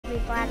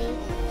everybody.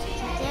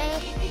 Today,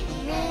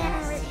 me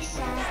and Rick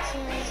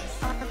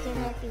Sanchez are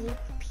gonna be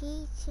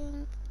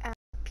teaching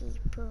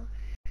people.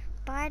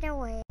 By the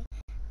way,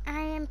 I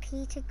am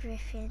Peter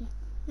Griffin.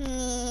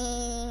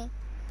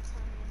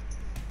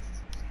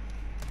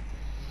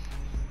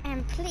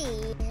 And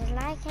please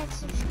like and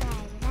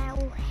subscribe, that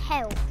will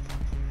help.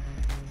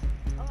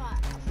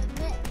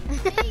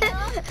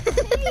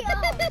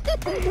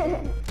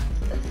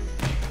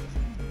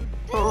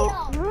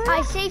 Alright,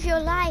 I save your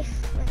life,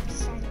 Rick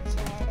Sanchez.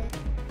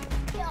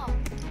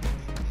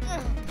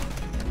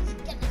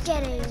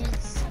 Get it.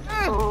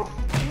 Bro,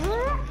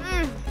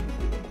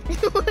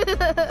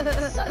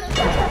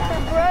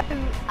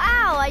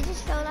 ow, I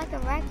just felt like a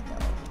ragdoll.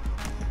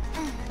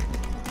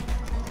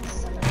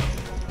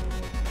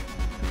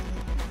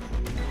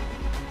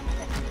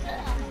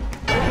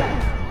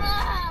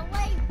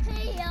 wait,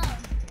 Peter!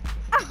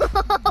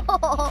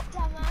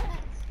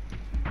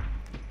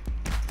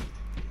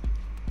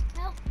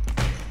 Help!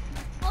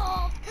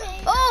 Oh,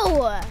 Peter!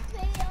 Oh!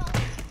 Peter!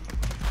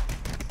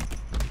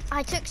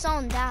 I took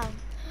someone down.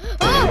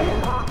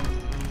 Oh!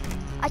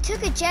 I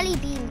took a jelly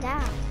bean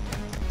down.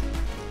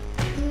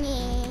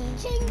 Yeah.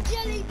 King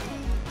Jelly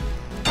Bean!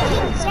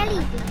 King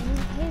Jelly Bean?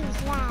 Who's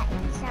that?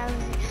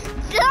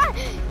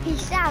 He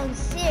sounds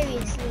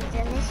seriously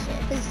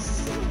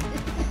delicious.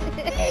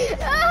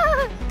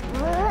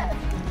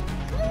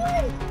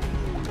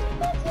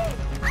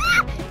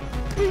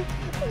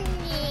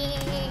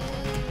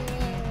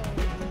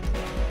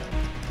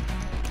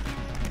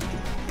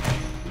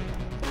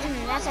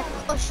 That's a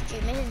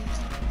costume, isn't it?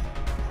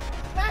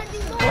 Randy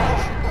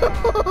Moss!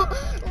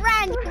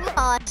 Randy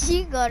Moss,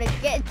 you gotta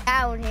get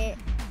down here.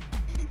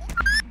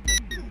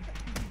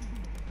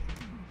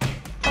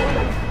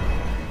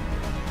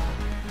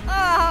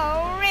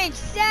 Oh, Rick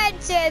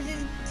Sanchez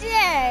is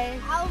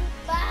dead. I'm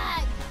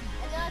back!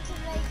 And I had to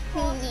make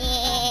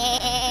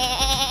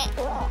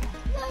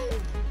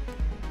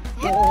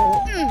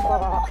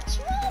What's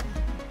wrong?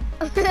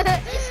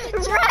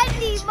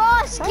 Randy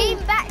Moss came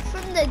back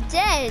from the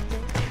dead.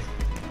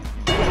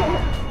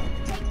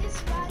 Take this,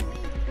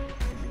 Randy.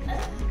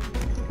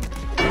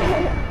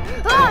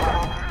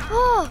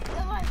 Oh,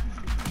 Come on.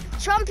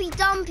 Trumpy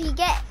Dumpy,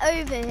 get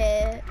over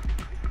here.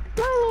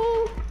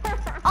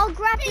 I'll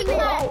grab him.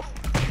 Yeah.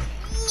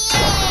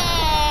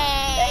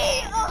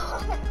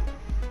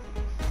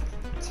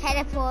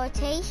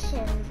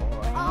 Teleportation,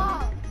 boy.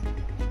 Oh.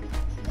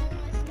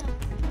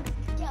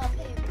 Get up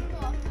here.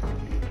 Come on.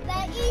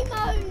 They're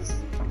emos.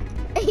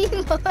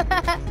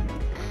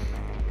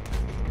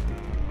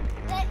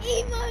 They're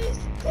emos,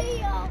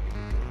 Peter.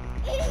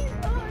 Emos.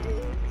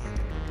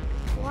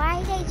 Why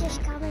are they just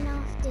coming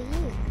after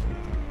you?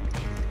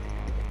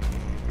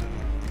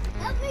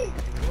 Help me,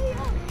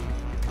 Peter.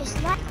 It's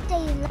like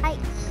they like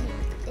you.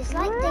 It's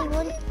like they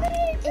want.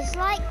 It's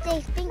like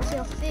they think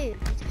you're food.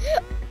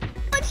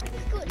 What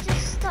you've got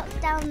just stuck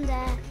down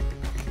there?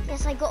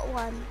 Yes, I got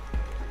one.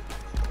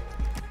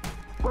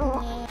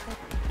 Yeah.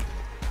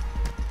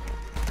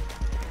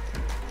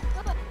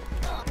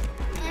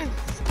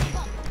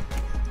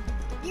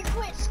 You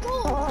quit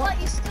school, but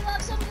you still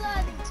have some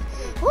learning to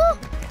do. Woo!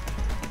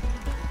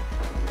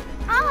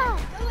 Ah!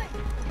 Do it.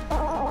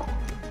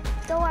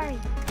 Don't worry.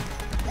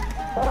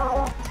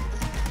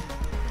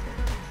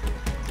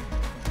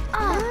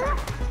 Ah!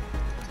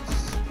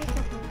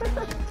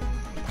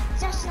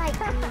 Just like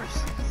these.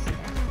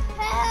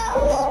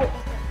 Help!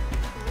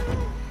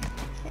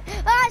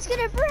 Ah, it's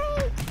gonna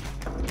break!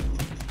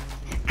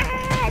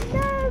 Ah,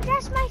 no,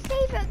 that's my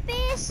favorite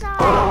beer song.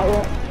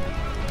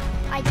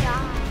 I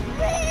died.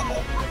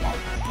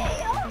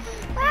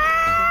 Ah!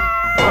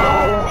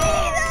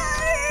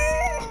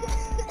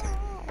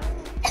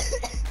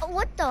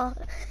 What the?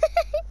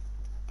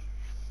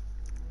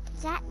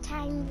 That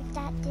time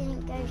that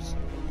didn't go so.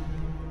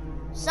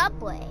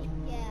 Subway.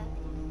 Yeah.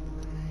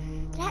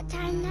 That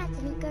time that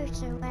didn't go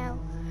so well.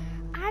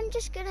 I'm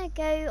just gonna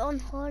go on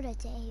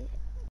holiday,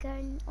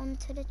 going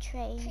onto the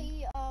train.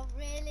 Peter,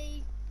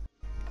 really?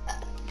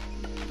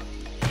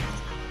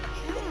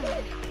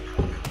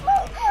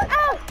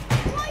 Oh!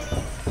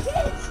 Tiny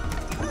kids!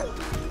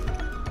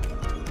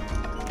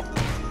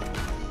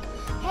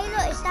 Hey,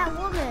 look, it's that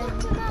woman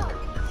Come out.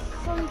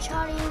 from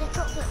Charlie and the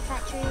Chocolate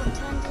Factory who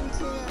turned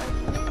into a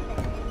blueberry.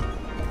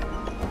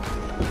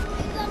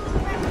 He loves the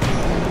rabbit.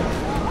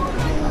 Oh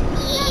my god.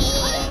 Yes,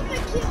 I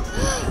don't kill.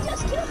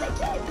 Just kill the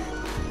kid.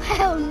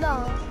 Hell no.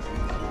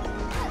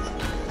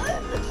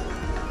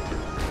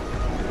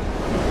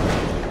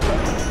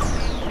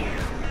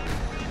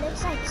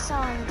 Looks like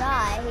someone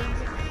died,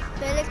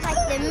 but it looks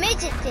like the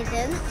midget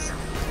didn't.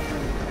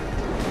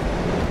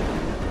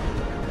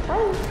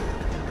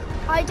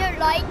 I don't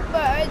like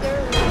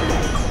burgers.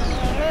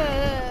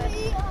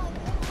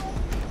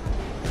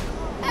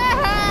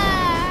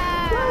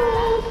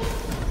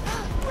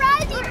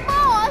 Randy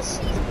Moss,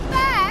 she's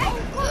back.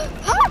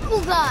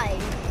 Purple guy.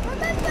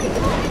 Remember,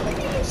 your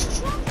enemy is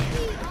Trump,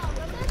 Peter.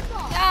 Remember?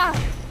 Ah.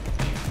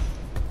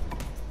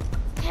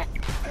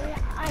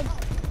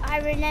 I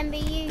remember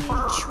you,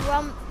 you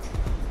Trump,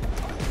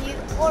 you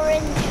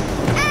orange.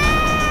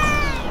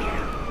 Ah!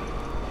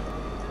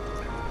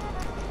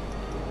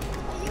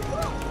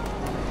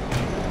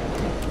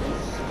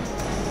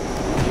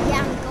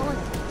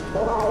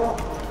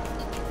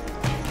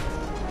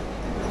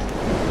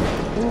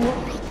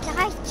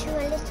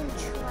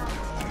 trap.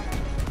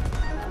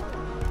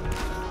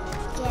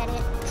 Get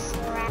it?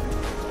 Trap.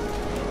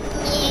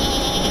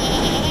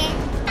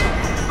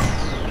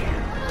 Yeah.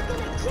 I'm not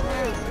gonna kill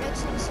you.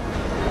 Looks like so.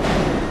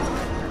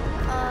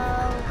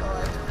 Oh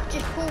god.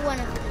 Just pull one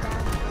of them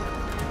down.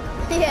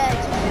 Yeah,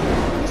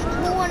 just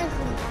pull one of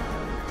them down.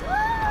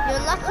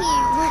 You're lucky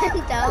you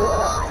went down.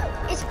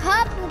 It's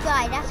purple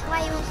guy, that's why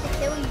he wants to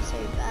kill you so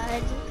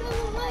bad. Go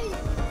away.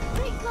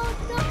 We can't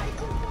die.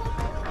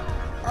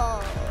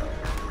 Oh,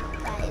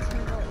 that is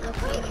not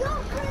looking.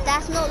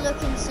 That's not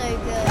looking so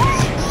good.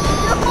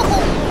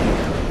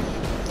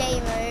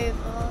 Game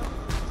over.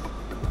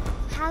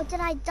 How did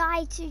I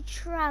die to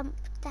Trump,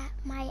 that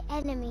my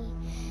enemy?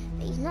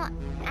 But he's not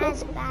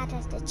as bad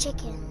as the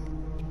chicken.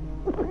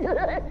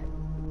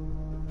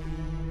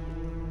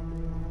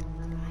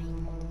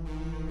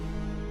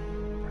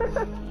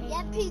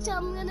 Yeah, Peter,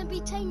 I'm gonna be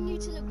taking you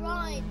to the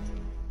grind.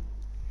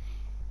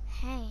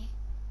 Hey,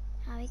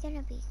 are we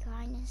gonna be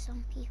grinding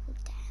some people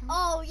down?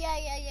 Oh,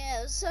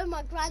 yeah. So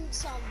my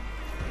grandson.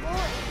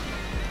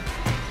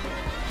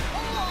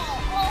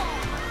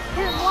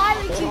 Why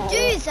would you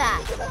do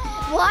that?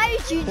 Why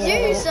would you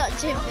do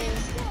such a thing?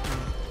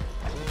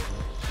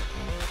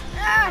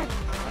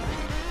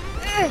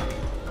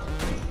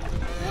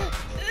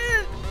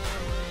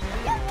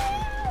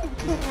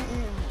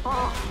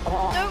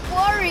 Don't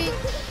worry.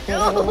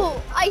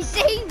 No, I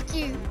saved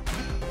you.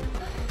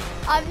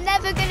 I'm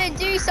never gonna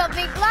do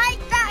something like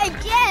that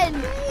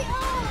again.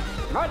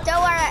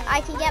 Don't worry,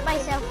 I can get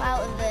myself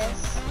out of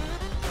this.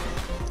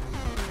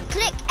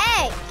 Click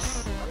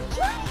X.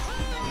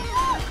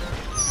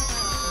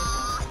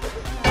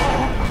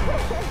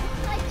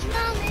 I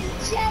drowned in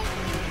jelly.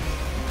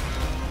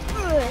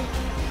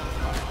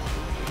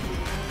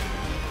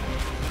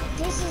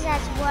 This is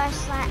as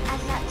worse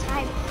as that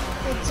time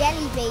the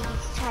jelly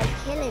babies tried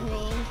killing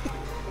me.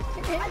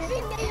 I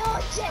think they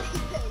are jelly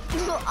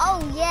babies. Oh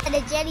yeah,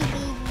 the jelly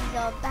babies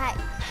are back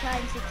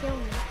trying to kill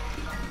me.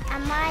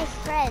 And my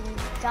friend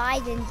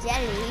died in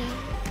jelly.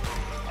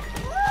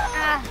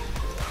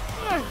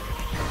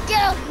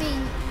 Get off me,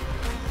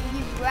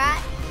 you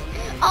rat.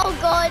 Oh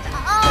god, oh,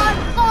 I'm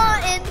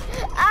farting.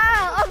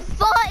 I'm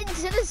farting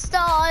to the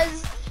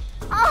stars.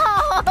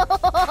 Oh,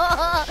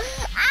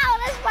 ow,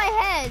 that's my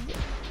head.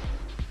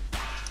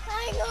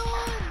 Hang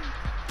on.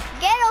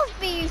 Get off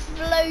me, you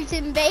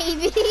floating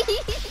baby.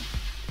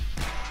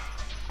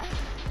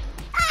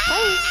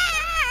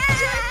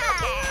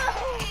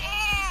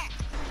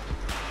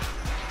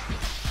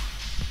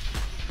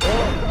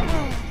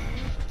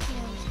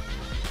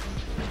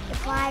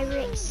 Goodbye,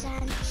 Rick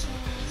Sanchez.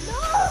 No!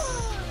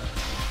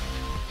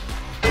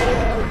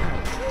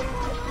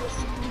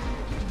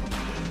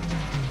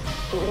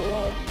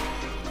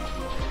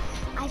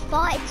 I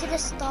farted to the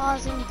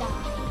stars and died.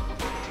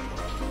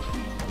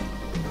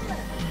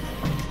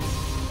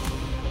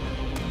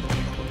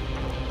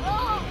 I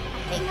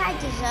think I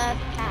deserve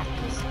that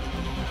because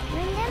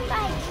remember I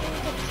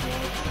killed the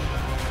kid.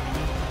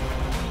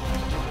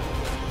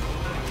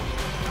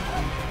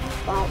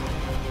 Well,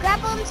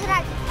 grab onto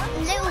that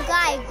little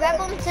guy. Grab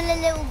onto the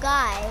little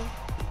guy.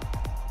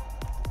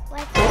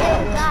 Where's the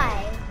little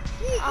guy?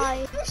 Oh,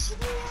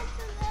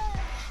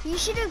 you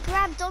should have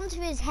grabbed onto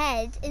his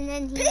head and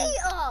then he.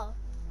 Peter!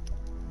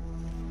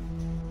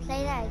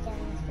 Play that again.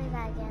 Let's play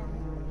that again.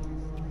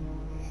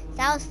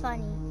 That was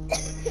funny.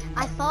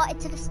 I farted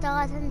to the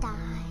stars and died.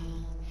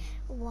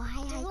 Why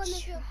I one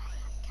of your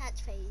tried.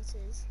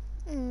 catchphrases.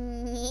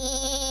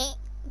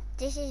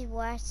 This is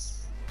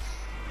worse.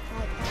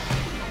 Like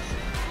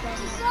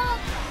Stop!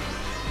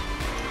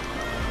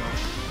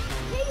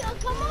 Peter,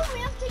 come on, we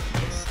have to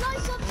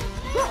slice up some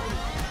food.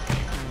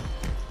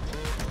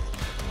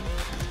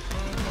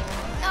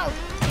 No,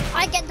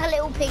 I get the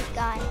little pink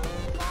guy.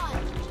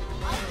 Fine.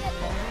 I get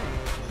the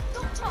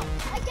doctor.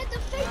 I get the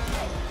fake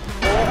thing.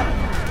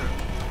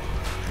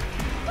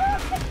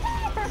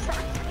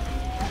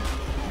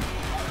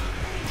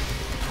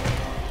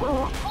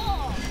 Oh.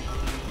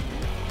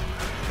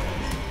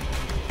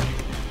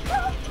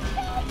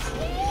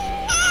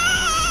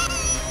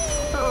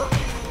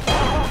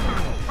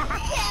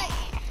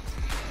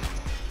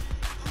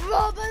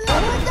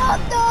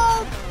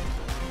 Dum-dum!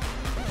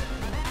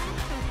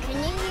 Can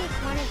you use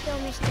one of your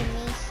Mr.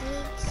 Me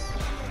seeds?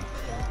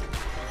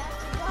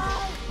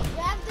 We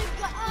have to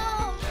go.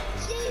 Oh,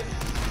 jeez.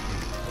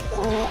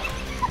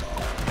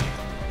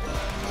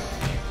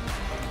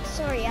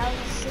 Sorry, I was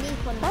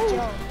asleep on the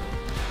job.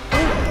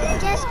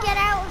 Just get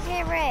out of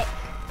here, Rick.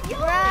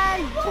 Run!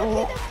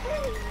 Don't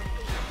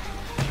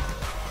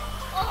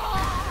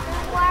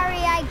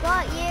worry, I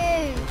got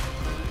you.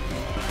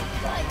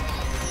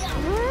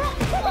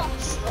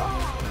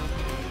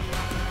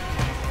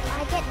 I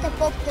get the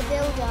Bob the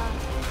Builder.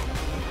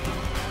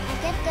 I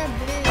get the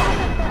blue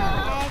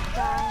head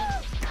guy.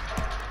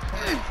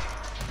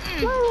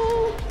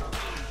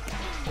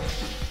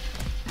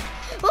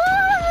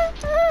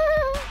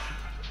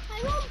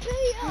 Hang on,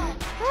 Peter.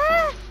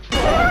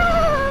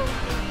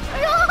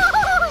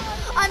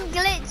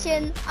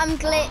 I'm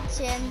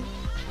glitching.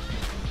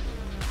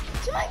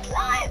 Try and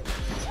climb.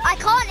 I I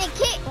can't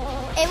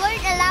it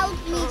won't allow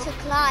me to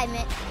climb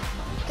it.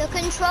 The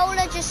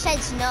controller just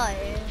says no.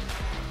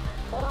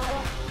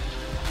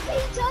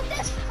 Peter,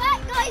 this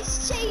fat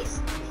guy's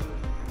chasing.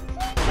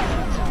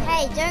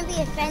 Hey, don't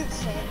be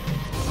offensive.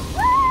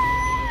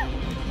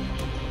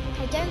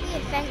 Hey, don't be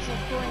offensive,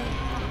 boy.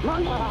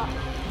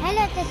 Hey,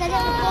 look, there's a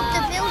little Bob the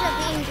Builder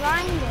being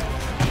grinded.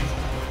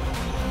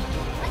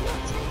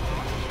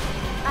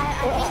 I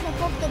think the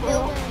Bob the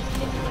Builder has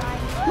been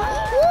grinded.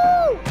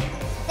 Woo!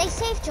 They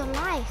saved your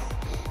life.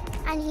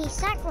 And he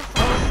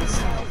sacrificed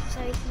himself so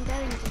he can go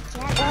into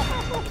jelly.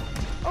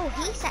 Oh,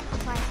 he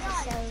sacrificed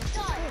himself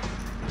too.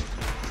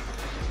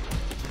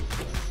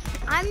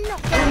 I'm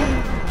not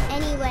going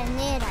anywhere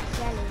near that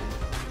jelly.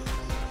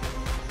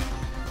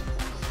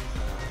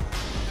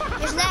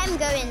 Just let him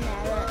go in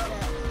there, look.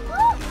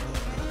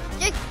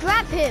 Just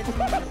grab him.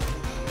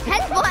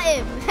 Headbutt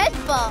him.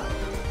 Headbutt.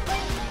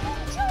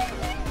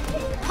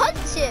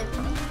 Punch him.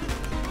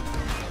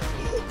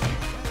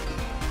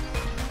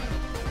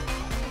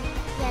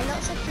 Yeah,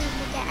 lots of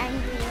people get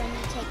angry when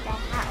you take their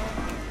hat off.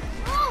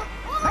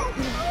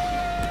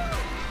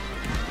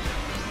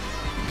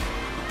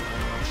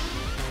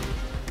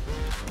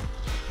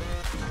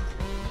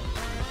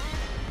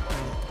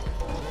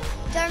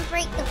 Don't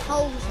break the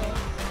poles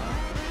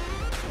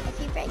off. If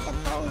you break the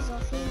poles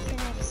off, you can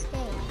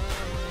escape.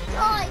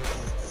 Guys,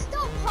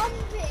 stop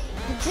pumping.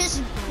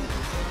 Just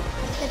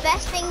the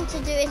best thing to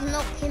do is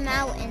knock him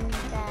out in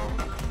there.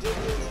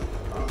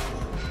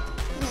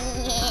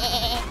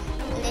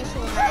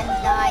 Little man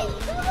dying.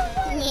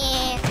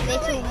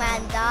 Little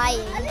man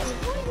dying.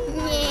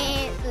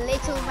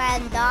 Little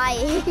man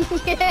dying.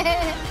 Little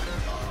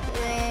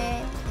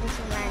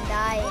man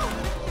dying.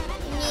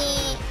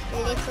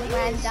 Little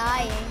man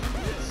dying.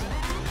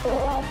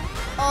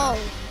 Oh,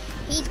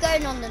 he's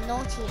going on the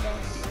naughty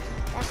list.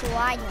 That's all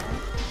I know.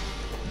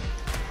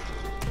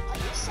 Are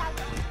you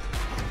Santa?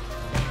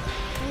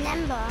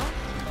 Remember,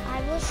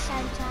 I was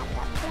Santa at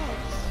that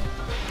place.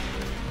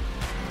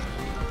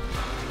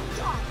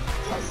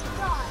 Just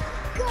die.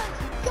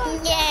 Go.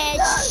 Yeah,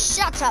 go.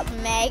 shut up,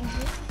 Meg.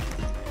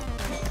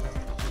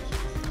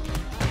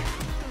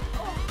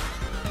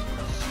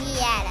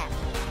 Shut up.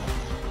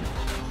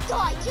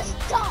 Die, just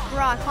die.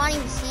 Bro, I can't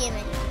even see him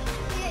anymore.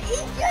 Yeah, he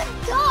just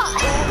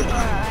died. Bro,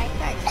 I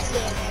can't see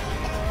him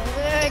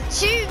anymore.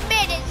 2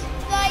 minutes,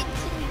 19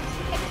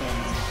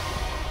 seconds.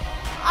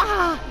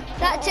 Ah,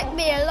 that took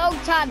me a long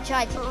time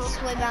trying to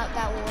swim out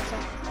that water.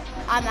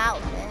 I'm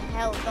out of there.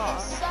 Hell no.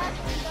 It's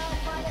surfing down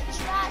by the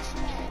trash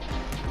man.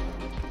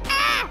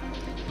 Ah!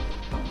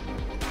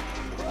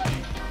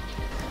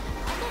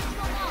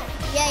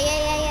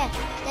 Yeah.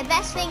 The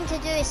best thing to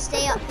do is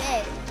stay up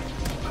here.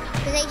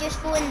 Because they just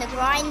fall in the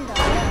grinder.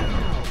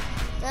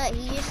 Look,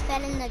 he just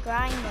fell in the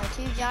grinder.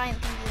 2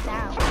 giant people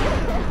down.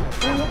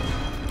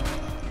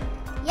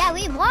 Yeah,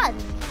 we won.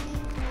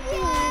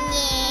 Yeah.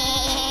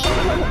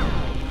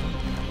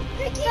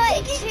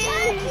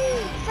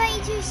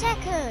 32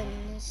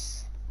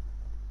 seconds.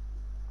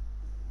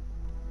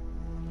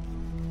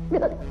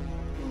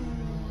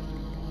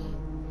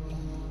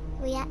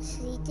 We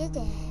actually did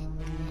it.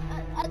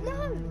 I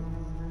know.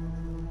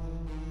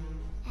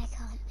 I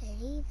can't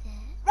believe it.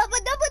 Rubber.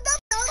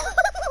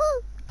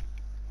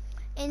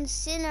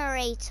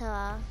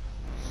 Incinerator.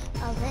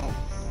 Oh, this.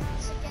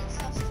 It's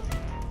against us.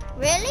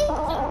 Really?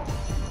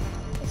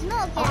 It's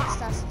not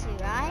against us two,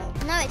 right?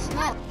 No, it's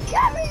not.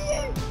 Carry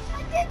you!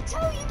 I didn't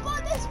tell you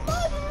about this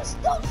murderous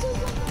doctor.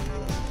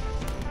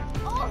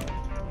 Oh!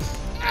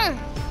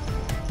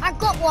 I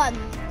got one.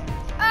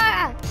 Ah! I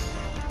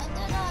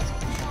don't know how to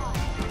die.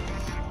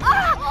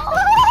 Ah!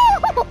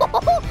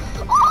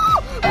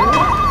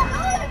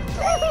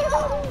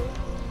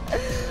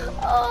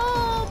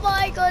 Oh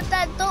my god,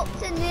 that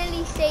doctor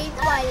nearly saved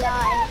my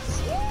life.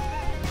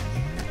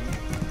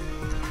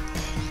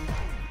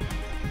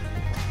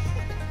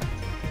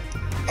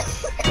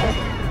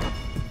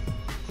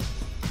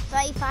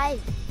 35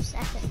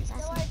 seconds.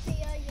 Don't worry,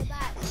 Peter, you're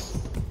back.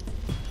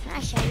 Can I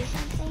show you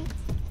something?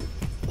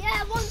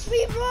 Yeah, once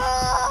we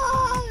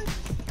run!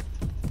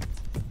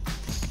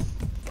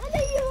 When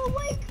are you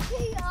awake,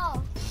 Peter?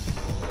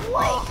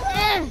 Wake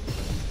up!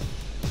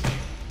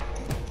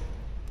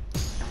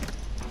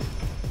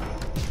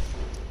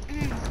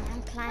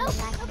 I'm climbing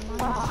like a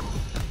monkey.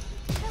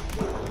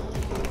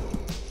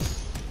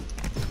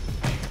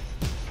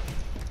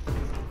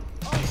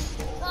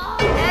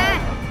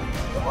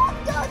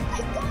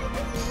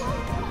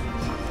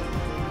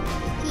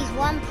 He's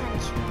one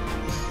punch man.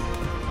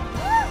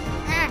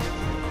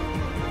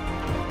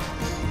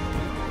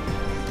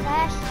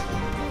 First,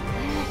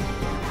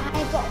 I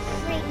got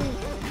 3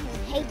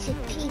 hated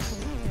people,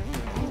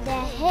 and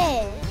they're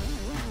here.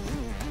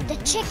 The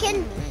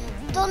chicken,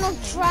 Donald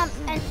Trump,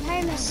 and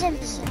Homer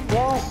Simpson.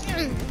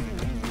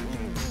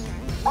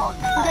 Oh no!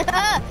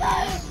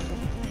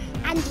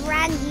 And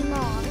Randy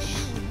Marsh.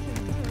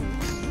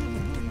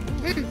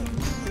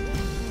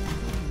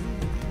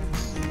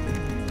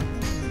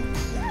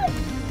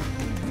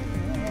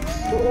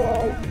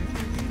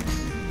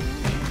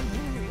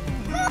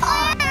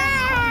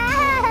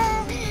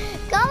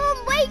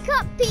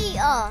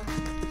 Peter.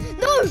 No!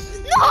 No!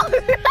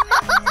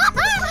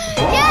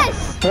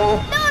 Yes!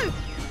 No!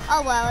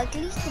 Oh well, at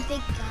least the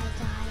big guy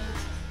died.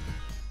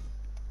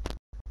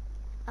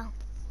 Oh.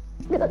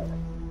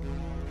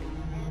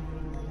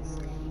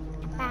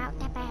 About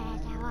the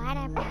bird, what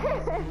a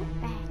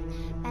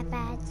bird,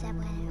 bird's a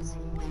bird.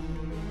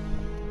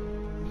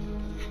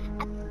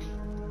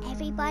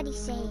 Everybody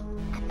say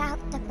about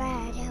the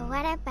bird,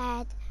 what a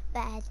bird,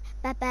 bird's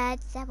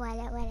a what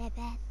a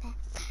bird.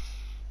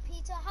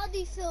 Peter, how do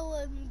you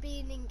feel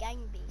being in Gang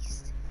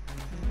Beast?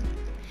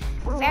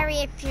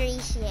 Very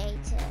appreciated.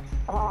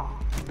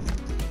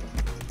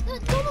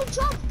 Look, Donald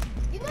Trump!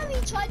 You know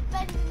he tried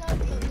bending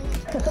over your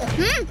daughter.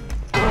 Hmm?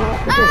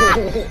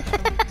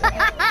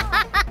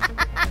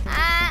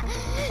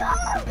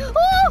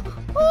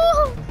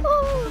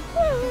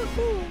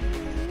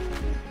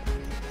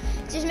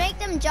 Just make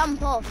them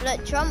jump off.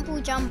 Look, Trump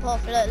will jump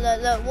off. Look,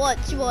 look, look.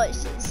 Watch, watch.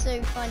 It's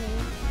so funny.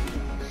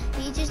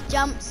 He just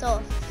jumps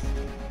off.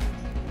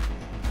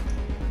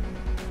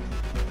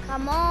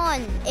 Come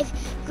on.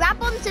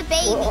 Grab onto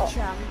baby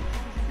Trump.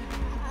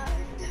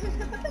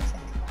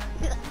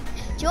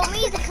 Do you want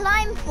me to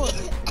climb for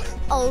you?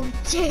 Oh,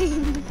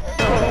 James.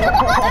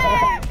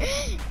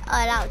 Oh,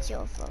 that's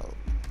your fault.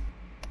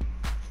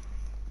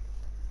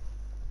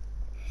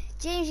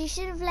 James, you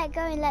should have let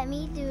go and let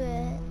me do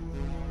it.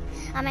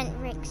 I meant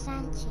Rick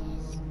Sanchez.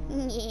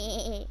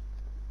 Yeah.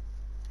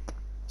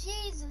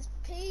 Jesus,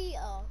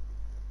 Peter.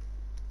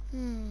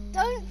 Hmm.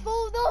 Don't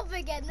fall off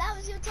again. That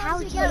was your time How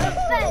to do get you a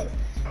fence.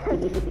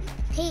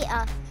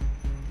 Peter.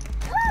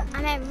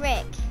 I meant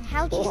Rick.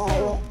 How do you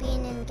feel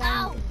being in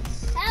Ow! Gambia?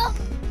 Help!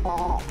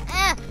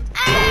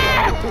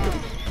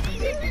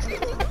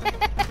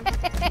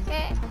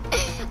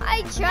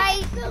 I tried.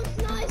 It feels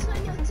nice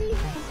when your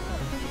teammates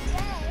look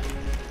dead.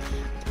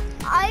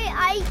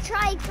 I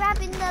tried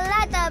grabbing the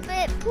ladder,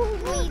 but it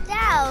pulled me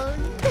down.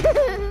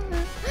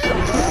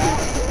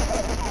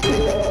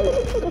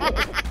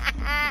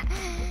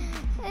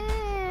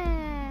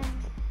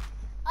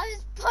 I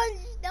was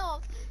punched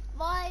off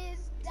by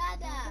his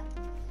dada.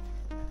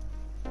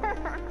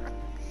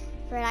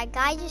 But that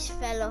guy just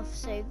fell off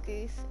so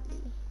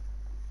goofily.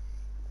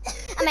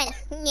 I mean,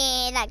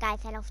 yeah, that guy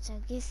fell off so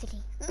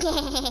goofily.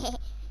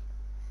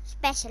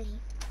 Especially.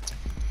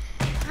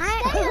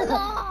 Stay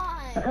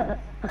alive!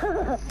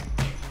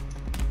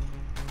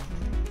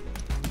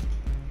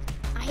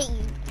 I hate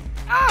you.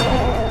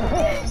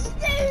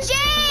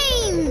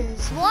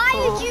 James! Why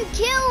did you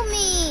kill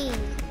me?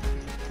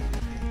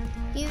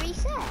 You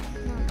reset?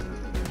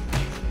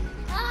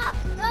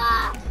 No.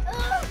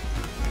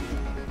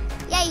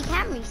 Yeah, you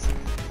can reset.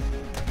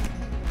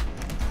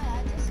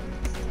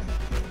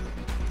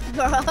 I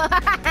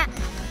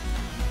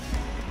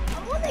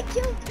want to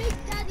kill Big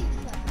Daddy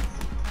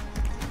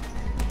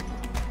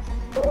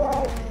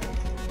first.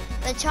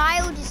 The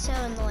child is so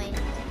annoying.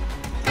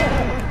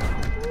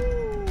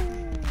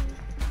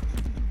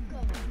 Go,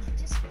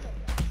 just go.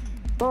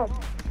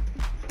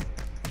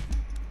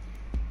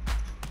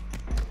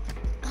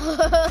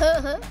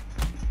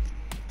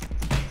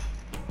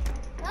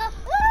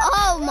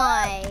 Oh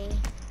my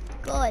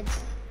god.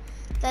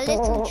 The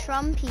little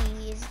Trumpy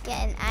is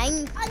getting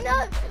angry. I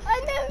know,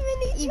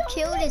 really. You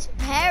killed his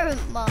parent,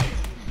 Mum.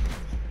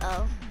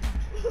 Oh.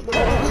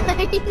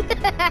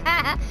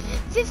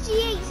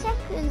 58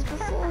 seconds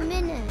before a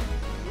minute.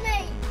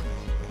 Mate.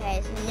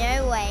 Okay, there's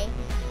no way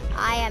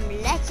I am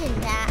letting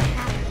that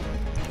happen.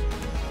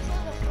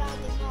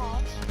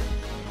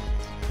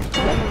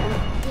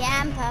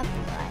 Yeah, I'm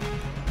purple guy.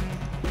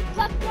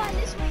 Purple guy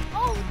this way.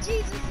 Oh,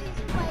 Jesus,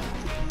 he's away.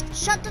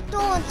 Shut the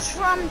door,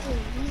 Trumpy.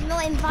 He's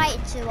not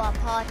invited to our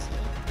party.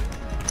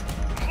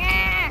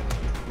 Yeah,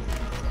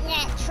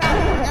 Trump,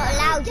 not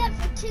allowed. Get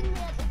for killing me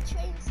at the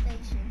train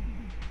station.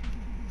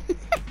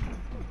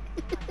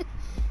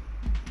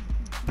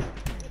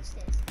 What's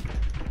this?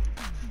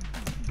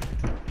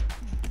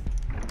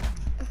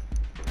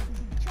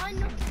 Try and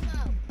knock him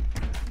out.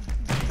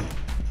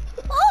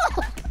 Oh!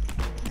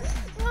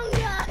 Wrong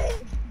guy.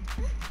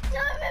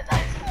 No,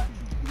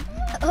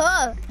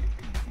 Oh,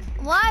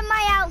 why am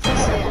I out for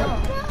so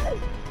long?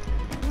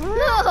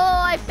 No,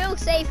 I feel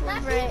safe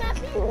with it.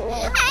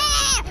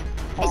 Ah!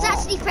 It's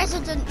actually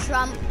President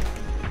Trump.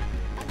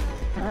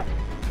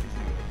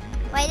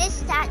 Wait, this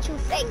is the actual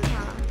thing,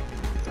 huh?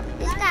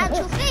 This is the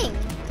actual thing.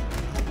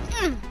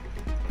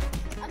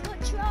 I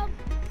got Trump.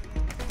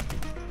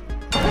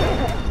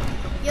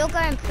 You'll go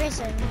in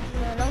prison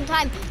for a long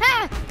time.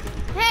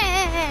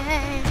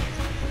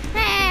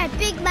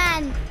 Big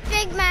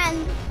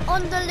man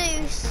on the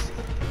loose.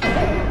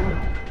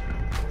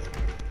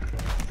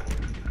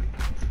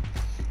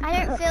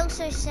 I don't feel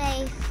so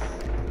safe.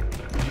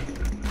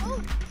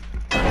 Oh,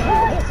 he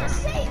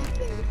just saved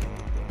me.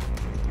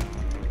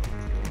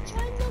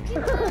 Try and knock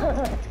him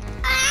out.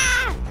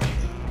 Ah!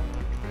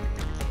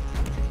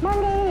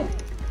 Money!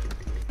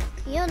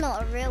 You're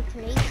not a real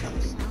police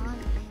officer, are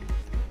you?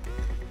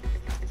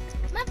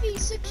 Matthew,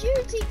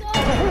 security guard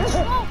for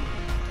Trump.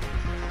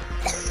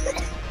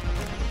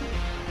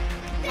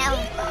 No,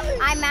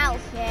 I'm out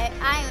of here.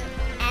 I'm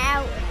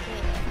out of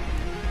here.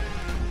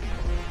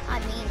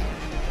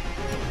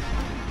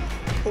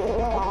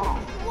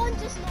 One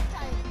just knocked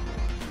out.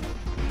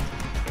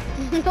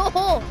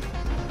 No!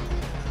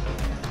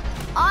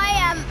 I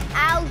am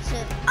out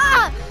of...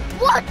 Ah!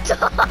 What the...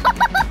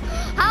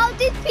 How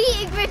did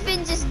Peter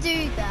Griffin just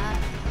do that?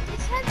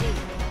 It's heavy.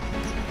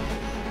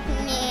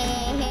 No,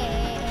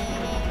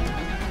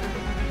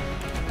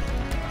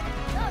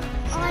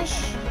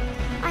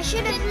 I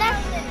should have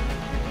left it.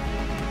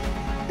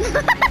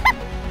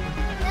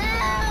 No.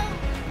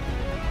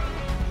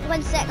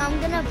 1 sec, I'm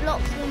gonna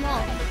block them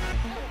off.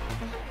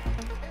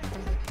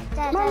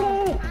 There, I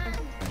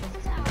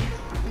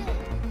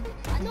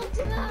knocked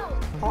him out.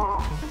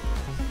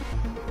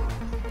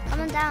 Come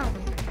on down.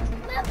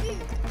 Matthew,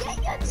 get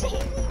your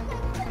team.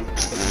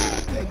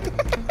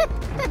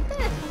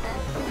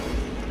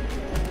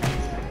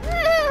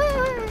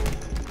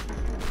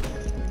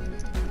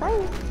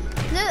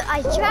 Look,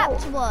 I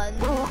trapped one.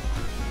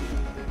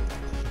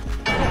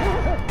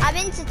 I'm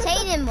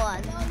entertaining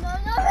one. No.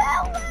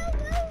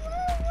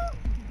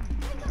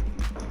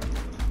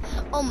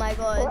 Oh my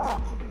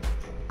god.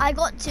 I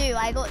got two.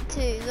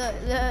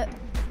 Look.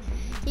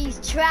 He's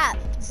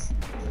trapped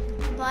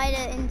by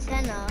the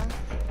antenna.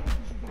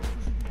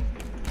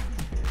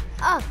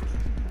 Oh.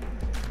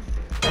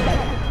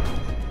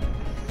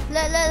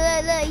 Look.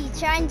 He's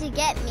trying to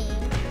get me.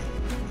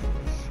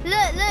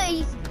 Look,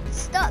 he's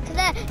stuck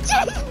there.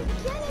 Kill him.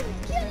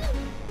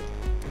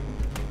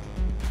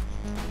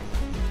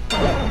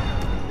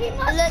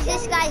 Look,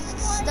 this guy's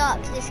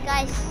stuck.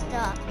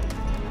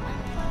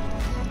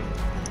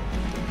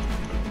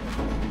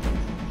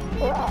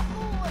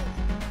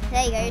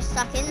 There you go, you're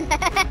stuck in.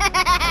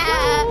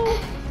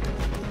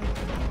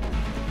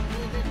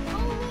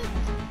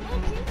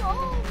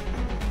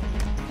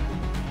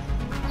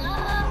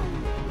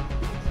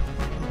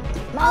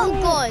 Oh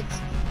god.